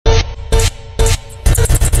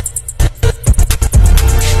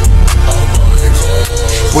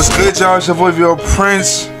What's good, y'all? It's your boy Vio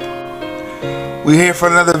Prince. We here for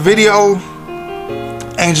another video.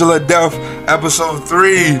 Angel of Death, episode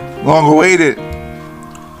 3. Long awaited.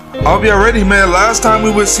 I hope y'all ready, man. Last time we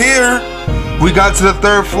was here, we got to the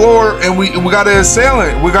 3rd floor and we got an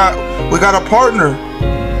assailant. We got a partner.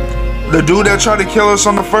 The dude that tried to kill us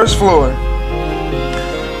on the 1st floor.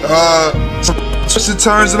 Some twists and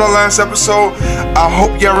turns in the last episode. I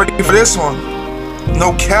hope y'all ready for this one.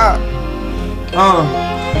 No cap.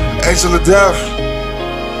 Angel of Death.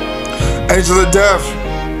 Angel of Death.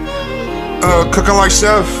 Cooking like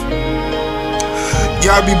chef.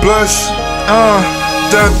 Y'all be blessed. I'm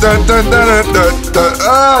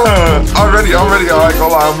ready. Alright, go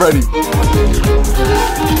lie, I'm ready.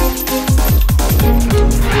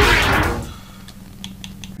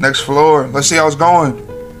 Next floor. Let's see how it's going.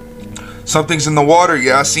 Something's in the water.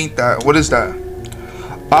 Yeah, I seen that. What is that?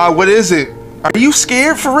 What is it? Are you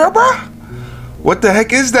scared for real, bro? What the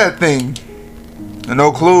heck is that thing?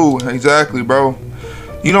 No clue. Exactly, bro.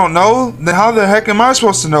 You don't know? Then how the heck am I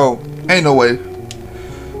supposed to know? Ain't no way.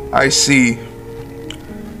 I see.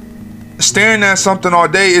 Staring at something all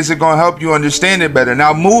day isn't gonna help you understand it better.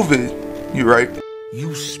 Now move it. You right.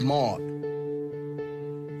 You smart.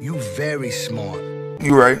 You very smart.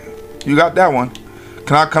 You right. You got that one.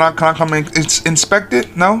 Can I come and inspect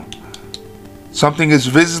it? No? Something is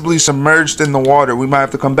visibly submerged in the water. We might have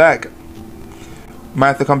to come back. Might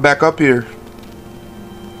have to come back up here.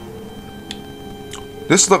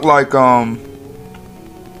 This look like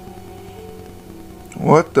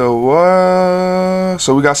what the what?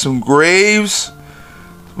 So we got some graves.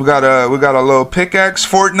 We got a little pickaxe.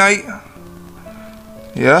 Fortnite.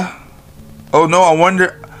 Yeah. Oh no!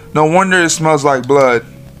 No wonder it smells like blood.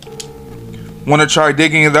 Want to try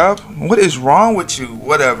digging it up? What is wrong with you?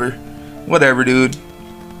 Whatever, dude.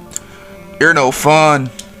 You're no fun.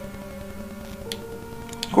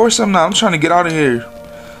 Of course I'm not. I'm trying to get out of here.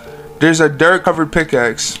 There's a dirt-covered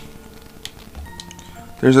pickaxe.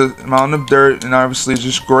 There's a mountain of dirt, and obviously it's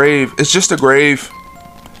just grave. It's just a grave.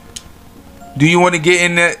 Do you want to get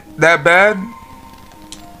in that bad?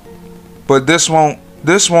 But this won't.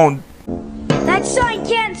 That sign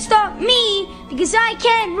can't stop me because I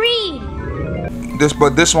can't read.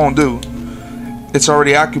 But this won't do. It's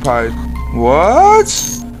already occupied. What?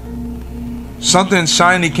 Something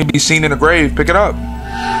shiny can be seen in a grave. Pick it up.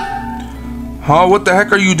 Huh? What the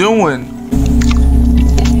heck are you doing?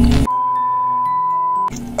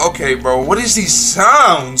 Okay, bro. What is these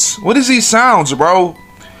sounds? What is these sounds, bro?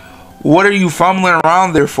 What are you fumbling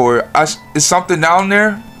around there for? Is something down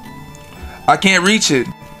there? I can't reach it.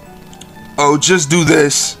 Oh, just do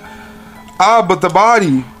this. But the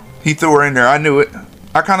body. He threw her in there. I knew it.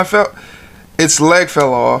 I kind of felt its leg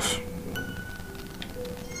fell off.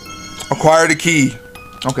 Acquire the key.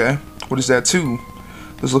 Okay. What is that too?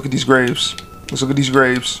 Let's look at these graves.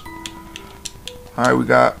 Alright, we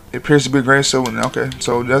got. It appears to be a grave. So okay.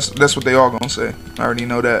 So that's what they all gonna say. I already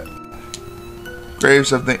know that.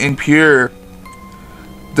 Graves of the impure.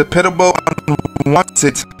 The pitiable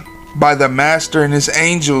unwanted by the master and his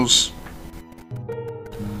angels.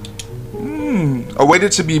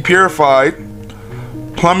 Awaited to be purified,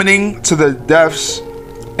 plummeting to the depths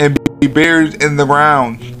and be buried in the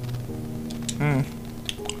ground.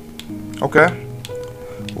 Okay.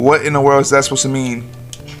 What in the world is that supposed to mean?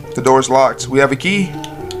 The door's locked. We have a key.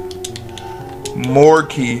 More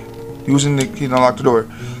key. Using the key to unlock the door.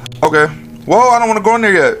 Okay. Whoa, I don't want to go in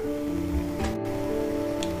there yet.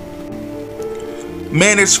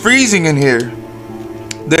 Man, it's freezing in here.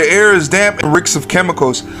 The air is damp and reeks of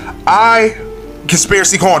chemicals.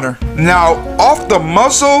 Conspiracy corner. Now, off the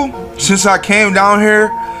muscle, since I came down here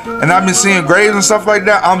and I've been seeing graves and stuff like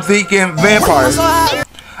that, I'm thinking vampire.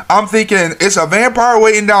 I'm thinking it's a vampire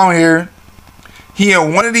waiting down here. He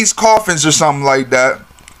in one of these coffins or something like that,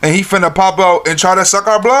 and he finna pop out and try to suck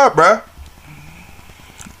our blood, bruh.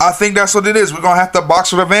 I think that's what it is. We're gonna have to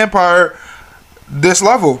box with a vampire this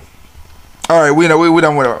level. Alright, we done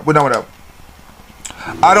with that.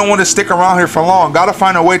 I don't want to stick around here for long. Gotta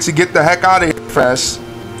find a way to get the heck out of here fast.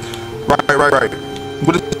 Right.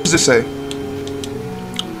 What does this say?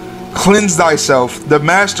 Cleanse thyself. The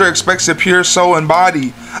master expects a pure soul and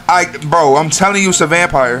body. Bro, I'm telling you it's a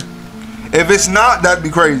vampire. If it's not, that'd be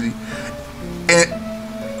crazy.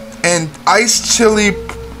 And ice chili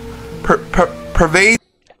pervades.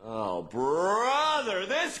 Oh, brother,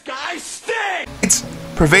 this guy stinks!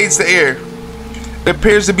 Pervades the air. It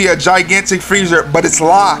appears to be a gigantic freezer, but it's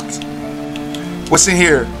locked. What's in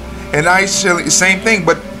here? An ice chili, same thing,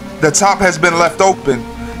 but the top has been left open.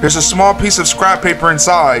 There's a small piece of scrap paper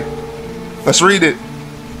inside. Let's read it.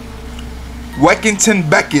 Weckington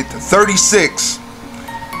Beckett, 36.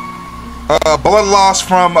 Blood loss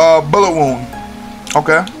from bullet wound.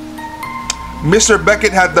 Okay. Mr.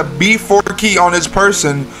 Beckett had the B4 key on his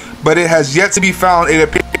person, but it has yet to be found. It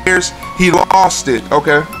appears he lost it.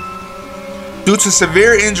 Okay. Due to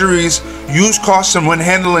severe injuries, use caution when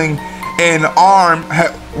handling an arm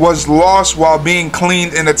was lost while being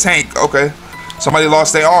cleaned in a tank. Okay. Somebody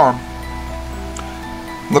lost their arm.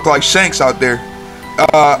 Look like Shanks out there.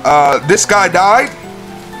 This guy died.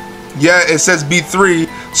 Yeah, it says B3,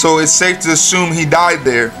 so it's safe to assume he died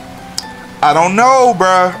there. I don't know,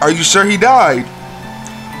 bruh. Are you sure he died?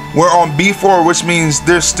 We're on B4, which means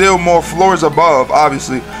there's still more floors above,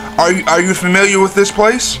 obviously. Are you familiar with this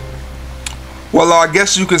place? Well, I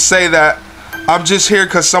guess you could say that I'm just here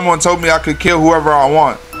because someone told me I could kill whoever I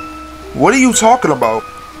want. What are you talking about?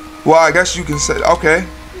 Well, I guess you can say, okay.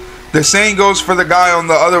 The same goes for the guy on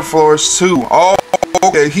the other floors too. Oh,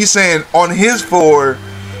 okay. He's saying on his floor,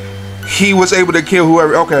 he was able to kill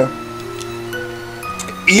whoever. Okay.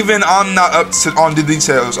 Even I'm not up to on the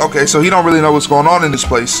details. Okay, so he don't really know what's going on in this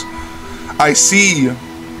place. I see.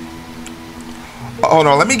 Hold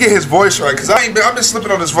on, let me get his voice right, because I've been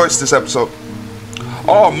slipping on his voice this episode.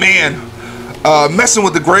 Oh man, messing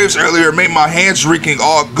with the graves earlier made my hands reeking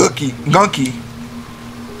all gunky.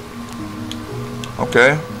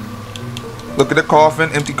 Okay. Look at the coffin,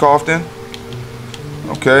 empty coffin.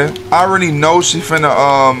 Okay. I already know she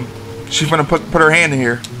finna put her hand in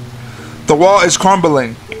here. The wall is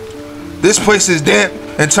crumbling. This place is damp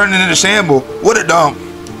and turning into shambles. What a dump.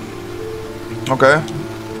 Okay.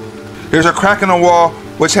 There's a crack in the wall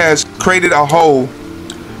which has created a hole.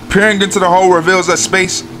 Peering into the hole reveals a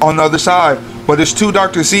space on the other side, but it's too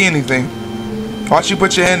dark to see anything. Why don't you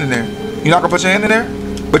put your hand in there? You're not gonna put your hand in there?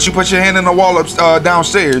 But you put your hand in the wall up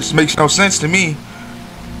downstairs. Makes no sense to me.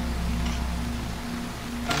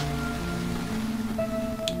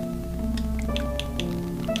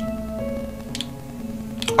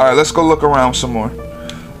 Alright, let's go look around some more.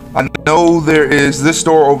 I know there is this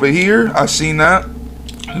door over here. I seen that.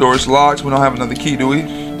 The door is locked. We don't have another key, do we?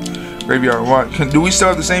 Graveyard. What? Do we still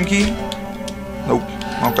have the same key? Nope.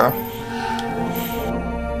 Okay.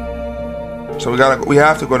 So we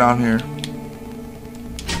have to go down here.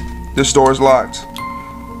 This door is locked.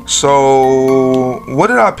 So what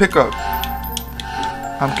did I pick up?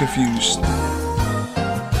 I'm confused.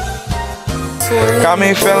 Got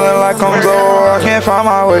me feeling like I'm Zorro, I can't find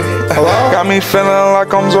my way. Hello? Got me feeling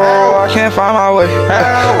like I'm Zorro, I can't find my way.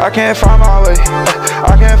 I can't find my way.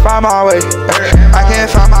 I can't find my way. I can't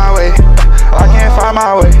find my way. I can't find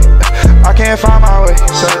my way. I can't find my way.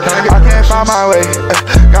 I can't find my way.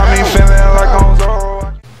 Got me feeling like I'm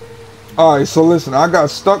Zorro. Alright, so listen, I got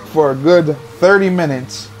stuck for a good 30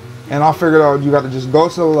 minutes and I figured out you gotta just go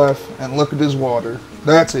to the left and look at this water.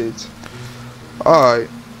 That's it. Alright.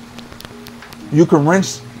 You can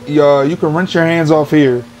rinse your hands off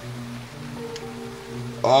here.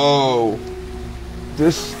 Oh,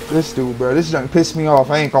 this dude, bro, this junk pissed me off.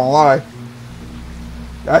 I ain't gonna lie.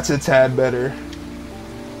 That's a tad better.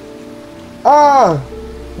 Ah,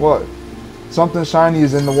 what? Something shiny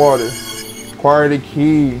is in the water. Acquire the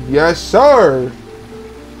key. Yes, sir.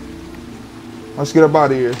 Let's get up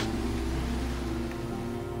out of here.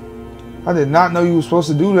 I did not know you were supposed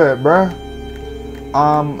to do that, bruh.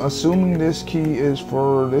 I'm assuming this key is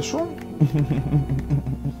for this room.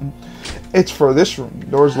 It's for this room.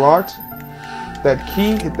 Door's locked. That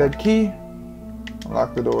key, hit that key.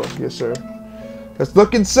 Unlock the door. Yes, sir. Let's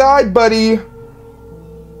look inside, buddy.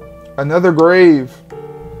 Another grave.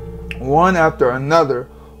 One after another.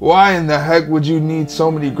 Why in the heck would you need so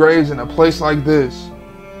many graves in a place like this?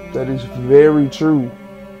 That is very true.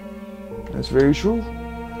 That's very true.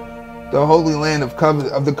 The holy land of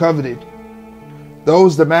the coveted.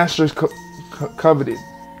 Those the masters coveted,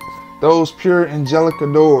 those pure angelic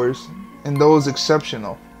adores, and those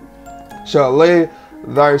exceptional, shall lay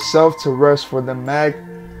thyself to rest for the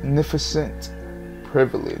magnificent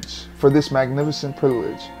privilege.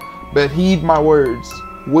 But heed my words.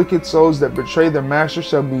 Wicked souls that betray their master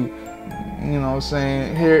shall be,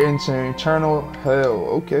 here into eternal hell.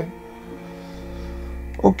 Okay.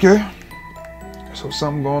 Okay. So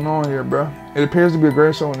something going on here, bro. It appears to be a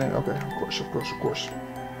gravestone in there. Okay, of course.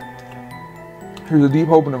 Here's a deep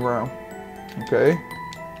hole in the ground. Okay.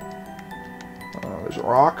 There's a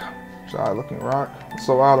rock. It's an odd-looking rock. What's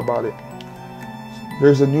so odd about it?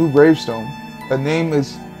 There's a new gravestone. The name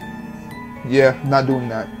is... Yeah, not doing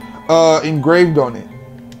that. Engraved on it.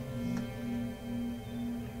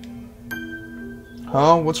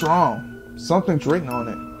 Huh? What's wrong? Something's written on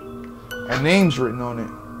it. A name's written on it.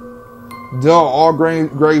 Duh, all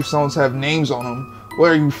gravestones have names on them.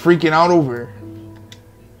 What are you freaking out over?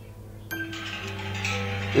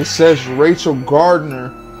 It says Rachel Gardner.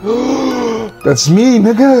 That's me,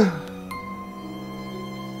 nigga.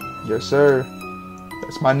 Yes, sir.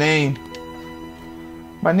 That's my name.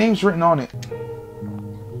 My name's written on it.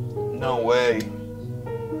 No way.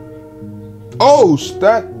 Oh,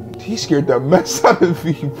 he scared the mess out of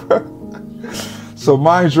me, bro. So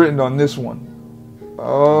mine's written on this one.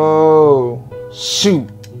 Oh, shoot.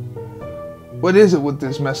 What is it with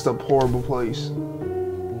this messed up, horrible place?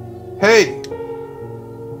 Hey.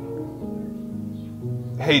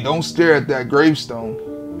 Hey, don't stare at that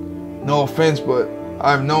gravestone. No offense, but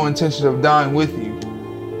I have no intention of dying with you.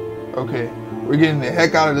 Okay, we're getting the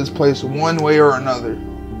heck out of this place one way or another.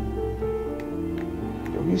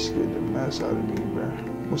 Yo, he scared the mess out of me, bro.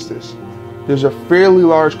 What's this? There's a fairly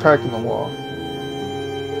large crack in the wall.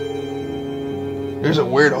 There's a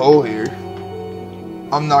weird hole here.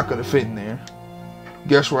 I'm not gonna fit in there.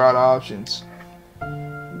 Guess we're out of options.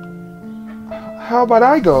 How about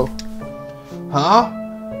I go? Huh?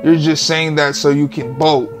 You're just saying that so you can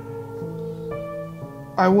bolt.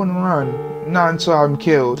 I wouldn't run. Not until I'm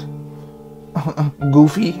killed.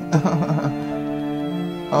 Goofy.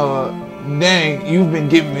 Dang, you've been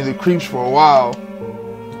giving me the creeps for a while.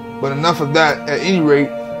 But enough of that. At any rate,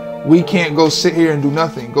 we can't go sit here and do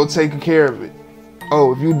nothing. Go take care of it.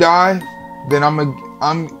 Oh, if you die, then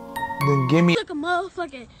then give me like a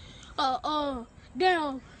motherfucking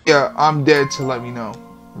down. Yeah, I'm dead to let me know.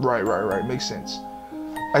 Right. Makes sense.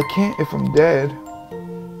 I can't if I'm dead.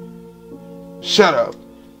 Shut up.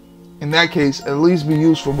 In that case, at least be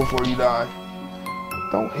useful before you die.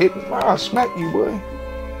 Don't hit me. I'll smack you, boy.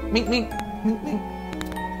 Meek.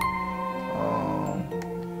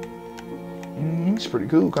 He's pretty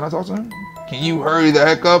cool. Can I talk to him? Can you hurry the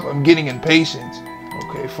heck up? I'm getting impatient.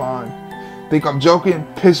 Okay, fine. Think I'm joking?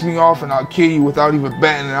 Piss me off and I'll kill you without even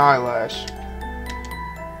batting an eyelash.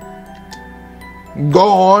 Go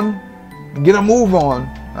on. Get a move on.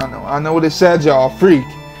 I know what it said, y'all. Freak.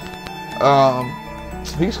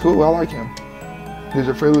 He's cool. I like him. He's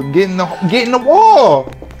afraid of get in the wall.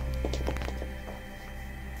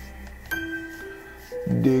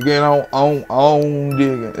 Digging on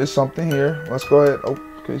digging. There's something here. Let's go ahead. Oh,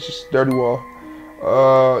 okay, it's just a dirty wall.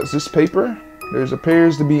 Is this paper? There's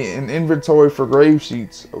appears to be an inventory for grave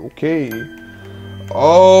sheets. Okay.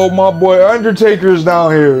 Oh, my boy Undertaker's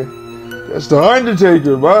down here. That's the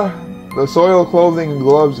Undertaker, bruh. The soiled clothing and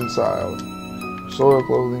gloves inside. Soiled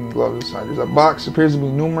clothing and gloves inside. There's a box. Appears to be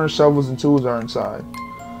numerous shovels and tools are inside.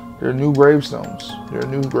 There are new gravestones.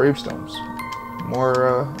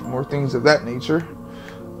 More things of that nature.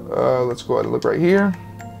 Let's go ahead and look right here.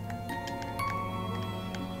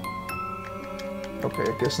 Okay,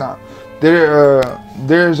 I guess not.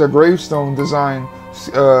 There's a gravestone design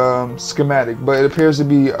schematic, but it appears to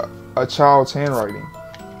be a child's handwriting.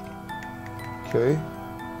 Okay.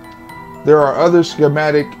 There are other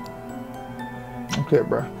schematic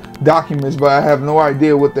documents, but I have no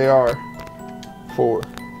idea what they are for.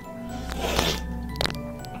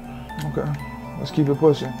 Okay, let's keep it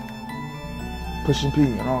pushing. Pushing P, you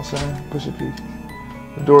know what I'm saying? Pushing P.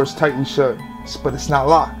 The door is tightly shut, but it's not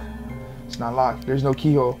locked. It's not locked. There's no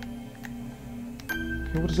keyhole.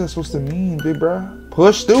 Okay, what is that supposed to mean, big bruh?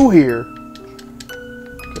 Push through here.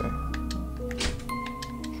 Okay.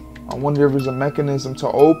 I wonder if there's a mechanism to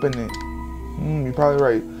open it. You're probably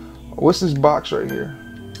right. What's this box right here?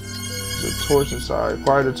 There's a torch inside.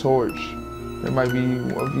 Acquired a torch. It might be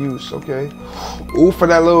of use. Okay. Ooh, for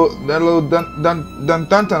that little dun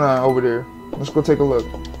over there. Let's go take a look.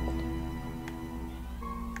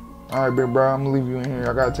 All right, big bro. I'm gonna leave you in here.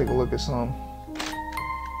 I gotta take a look at some.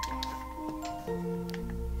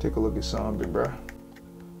 Take a look at some, big bro.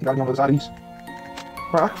 You got one of those IDs?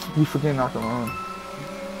 Bro, I be forgetting I can run.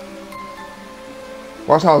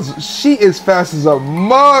 Watch how she is fast as a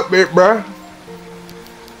mud, big bruh.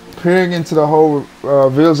 Peering into the hole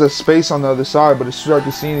reveals a space on the other side, but it's hard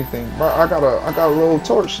to see anything. Bro, I got a little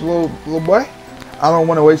torch, little boy. I don't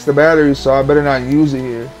want to waste the battery, so I better not use it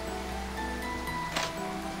here.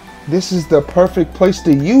 This is the perfect place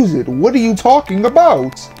to use it. What are you talking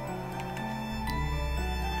about?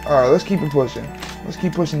 All right, let's keep it pushing. Let's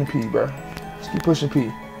keep pushing the P, bro. Let's keep pushing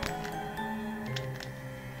P.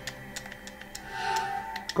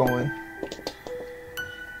 Going.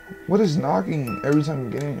 What is knocking every time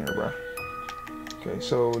you get in here, bro? Okay,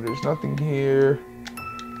 so there's nothing here.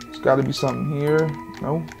 There's got to be something here.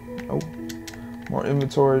 No. More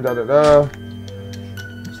inventory. This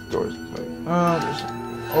door's like, just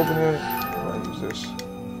open it. What is this? I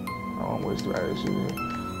don't want to waste the battery.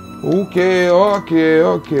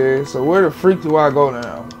 Okay. So where the freak do I go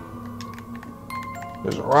now?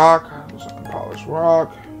 There's a rock. There's a polished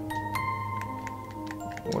rock.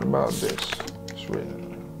 What about this? It's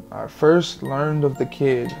written. I first learned of the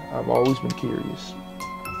kid. I've always been curious,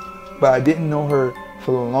 but I didn't know her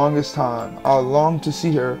for the longest time. I longed to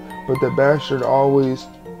see her, but the bastard's always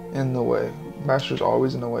in the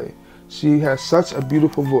way. She has such a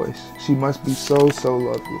beautiful voice. She must be so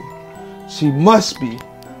lovely. She must be.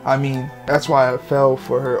 I mean, that's why I fell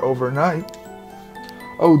for her overnight.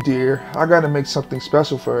 Oh dear, I gotta make something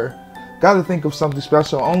special for her. Gotta think of something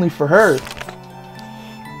special only for her.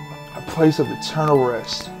 A place of eternal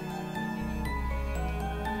rest.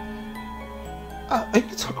 Are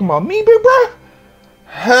you talking about me, big bro?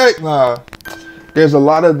 Heck nah. There's a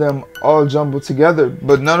lot of them all jumbled together,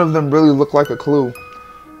 but none of them really look like a clue.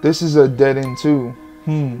 This is a dead end too.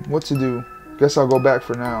 What to do? Guess I'll go back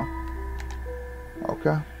for now.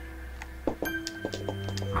 Okay.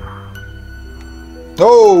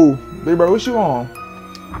 Oh, big bro, what you on?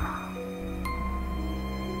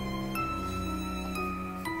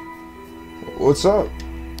 What's up?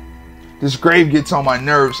 This grave gets on my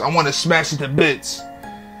nerves. I want to smash it to bits.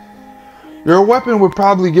 Your weapon would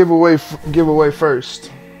probably give away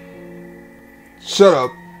first. Shut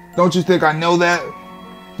up. Don't you think I know that?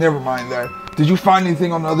 Never mind that. Did you find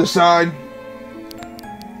anything on the other side?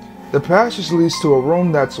 The passage leads to a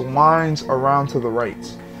room that winds around to the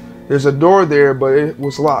right. There's a door there, but it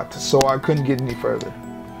was locked, so I couldn't get any further.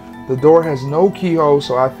 The door has no keyhole,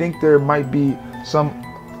 so I think there might be some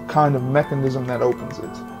kind of mechanism that opens it.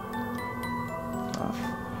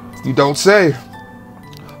 You don't say.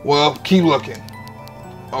 Well, keep looking.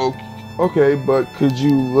 Okay, but could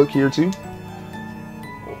you look here too?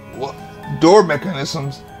 What? Door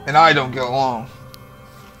mechanisms and I don't get along.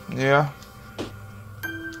 Yeah.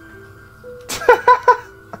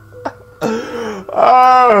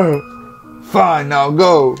 Fine, now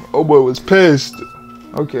go. Oh boy was pissed.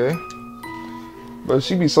 Okay. But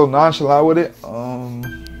she be so nonchalant with it.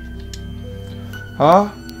 Huh?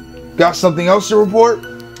 Got something else to report?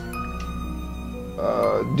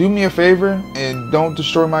 Do me a favor and don't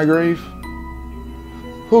destroy my grave.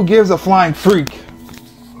 Who gives a flying freak?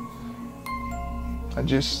 I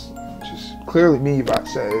just clearly me if I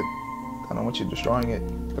said I don't want you destroying it,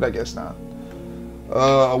 but I guess not.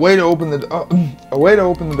 A way to open the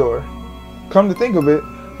door. Come to think of it,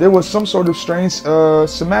 there was some sort of strange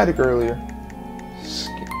semantic earlier.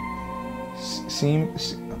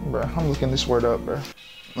 Bro, I'm looking this word up, bro.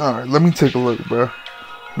 All right, let me take a look, bro.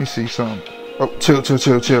 Let me see something. Oh, chill.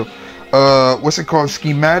 What's it called?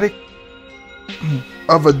 Schematic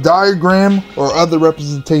of a diagram or other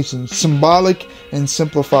representation, symbolic and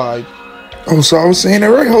simplified. Oh, so I was saying it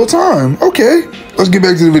right the whole time. Okay, let's get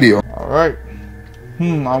back to the video. All right.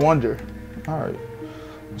 I wonder. All right.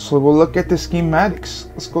 So we'll look at the schematics.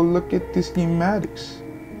 Let's go look at the schematics.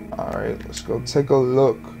 All right, let's go take a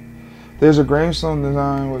look. There's a gravestone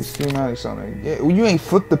design with schematics on it. Yeah, you ain't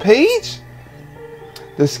flipped the page?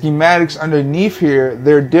 The schematics underneath here,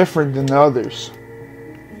 they're different than the others.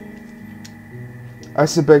 I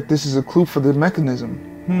suspect this is a clue for the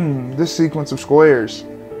mechanism. This sequence of squares.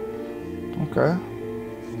 Okay.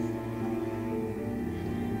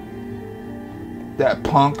 That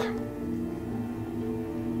punk.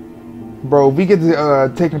 Bro, if we get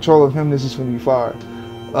to take control of him, this is gonna be fire.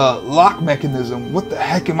 Lock mechanism. What the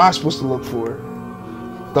heck am I supposed to look for?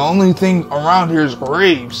 The only thing around here is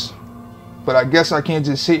graves. But I guess I can't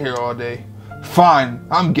just sit here all day. Fine,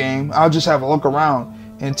 I'm game. I'll just have a look around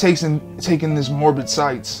and taking this morbid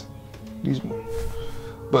sights.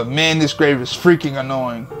 But man, this grave is freaking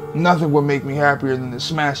annoying. Nothing would make me happier than to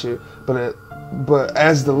smash it. But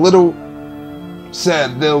as the little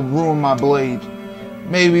said, they'll ruin my blade.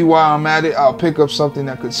 Maybe while I'm at it, I'll pick up something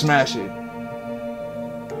that could smash it.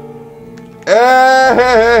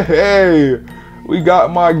 Hey, we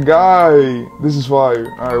got my guy. This is fire.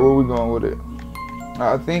 Alright, where we going with it?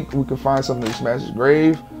 I think we can find something to smash his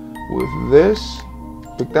grave with this.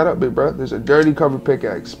 Pick that up, big bro. There's a dirty covered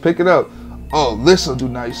pickaxe. Pick it up. Oh, this'll do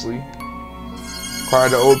nicely. Acquire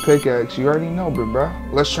the old pickaxe. You already know, big bro.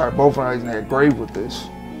 Let's try pulverizing that grave with this.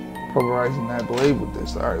 Pulverizing that blade with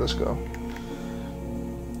this. Alright, let's go.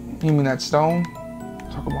 You mean that stone?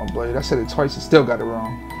 Talk about blade. I said it twice and still got it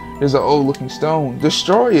wrong. There's an old looking stone.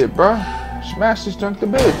 Destroy it, bro. Smash this junk to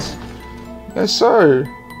bits. Yes, sir.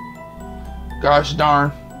 Gosh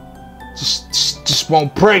darn. Just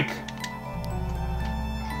won't break.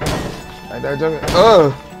 Like that junk.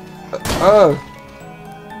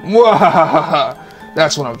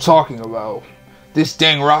 That's what I'm talking about. This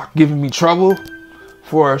dang rock giving me trouble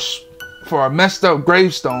for a messed up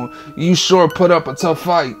gravestone. You sure put up a tough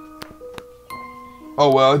fight.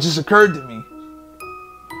 Oh well, it just occurred to me.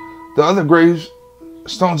 The other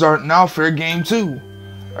gravestones are now fair game too.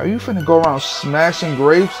 Are you finna go around smashing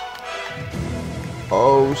graves?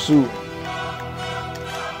 Oh, shoot.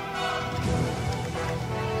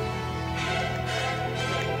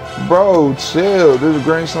 Bro, chill. There's a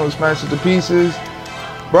gravestone smashed to pieces.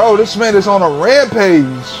 Bro, this man is on a rampage.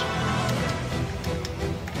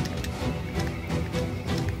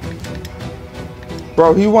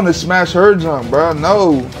 Bro, he want to smash her junk, bro.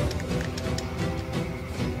 No.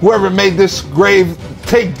 Whoever made this grave,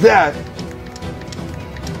 take that.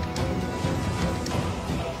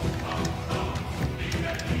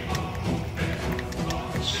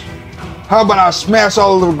 How about I smash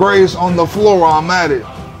all of the graves on the floor while I'm at it?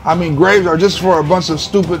 I mean, graves are just for a bunch of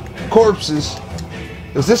stupid corpses.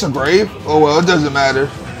 Is this a grave? Oh, well, it doesn't matter.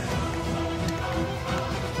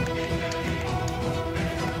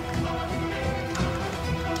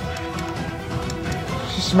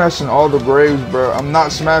 She's smashing all the graves, bro. I'm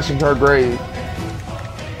not smashing her grave.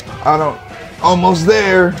 I don't... Almost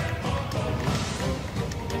there.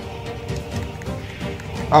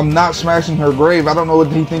 I'm not smashing her grave. I don't know what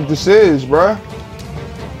he think this is, bruh.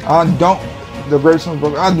 I don't... The gravestone's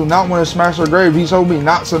broken. I do not want to smash her grave. He told me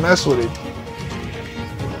not to mess with it.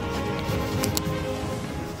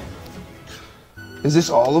 Is this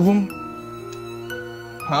all of them?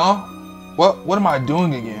 Huh? What am I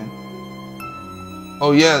doing again?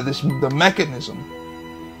 Oh yeah, the mechanism.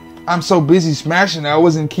 I'm so busy smashing it, I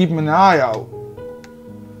wasn't keeping an eye out.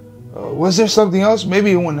 Was there something else?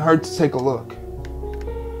 Maybe it wouldn't hurt to take a look.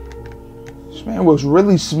 This man was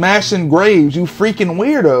really smashing graves, you freaking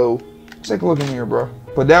weirdo. Let's take a look in here, bro.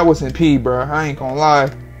 But that wasn't P, bro. I ain't gonna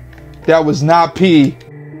lie. That was not P.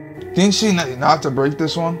 Didn't she not to break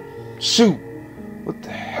this one? Shoot. What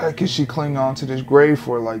the heck is she clinging on to this grave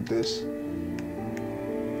for like this?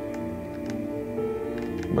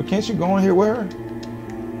 But can't you go in here with her?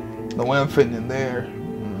 The way I'm fitting in there.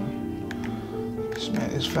 This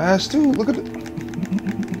man is fast too. Look at it.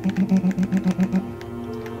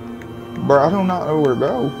 Bro, I do not know where to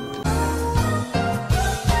go.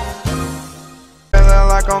 Feeling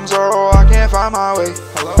like I'm Zoro, I can't find my way.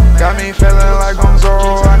 Hello, got me feeling like I'm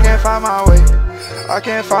Zoro, I can't find my way. I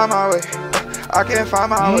can't find my way. I can't find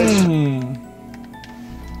my way.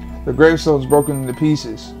 The gravestone's broken into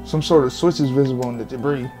pieces. Some sort of switch is visible in the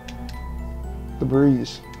debris.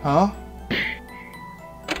 Huh?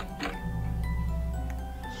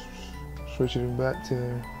 Switching it back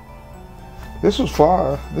to... This was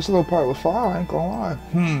fire. This little part was fire, I ain't gonna lie.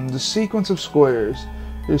 The sequence of squares.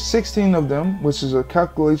 There's 16 of them, which is a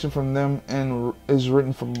calculation from them and is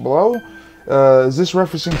written from below. Is this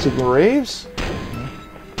referencing to graves?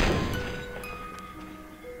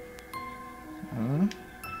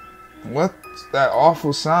 What's that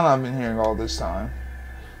awful sound I've been hearing all this time?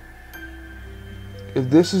 If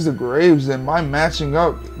this is the graves, then by matching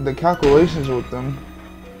up the calculations with them,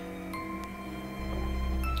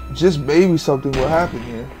 just maybe something will happen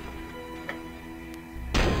here.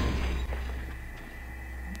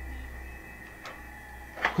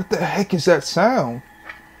 What the heck is that sound?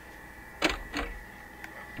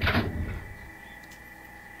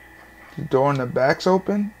 The door in the back's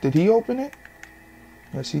open? Did he open it?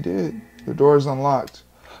 Yes, he did. The door is unlocked.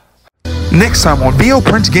 Next time on VO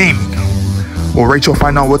Prince Gaming, will Rachel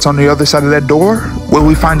find out what's on the other side of that door? Will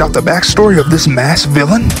we find out the backstory of this masked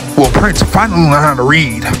villain? Will Prince finally learn how to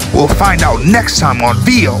read? We'll find out next time on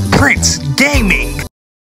VO Prince Gaming.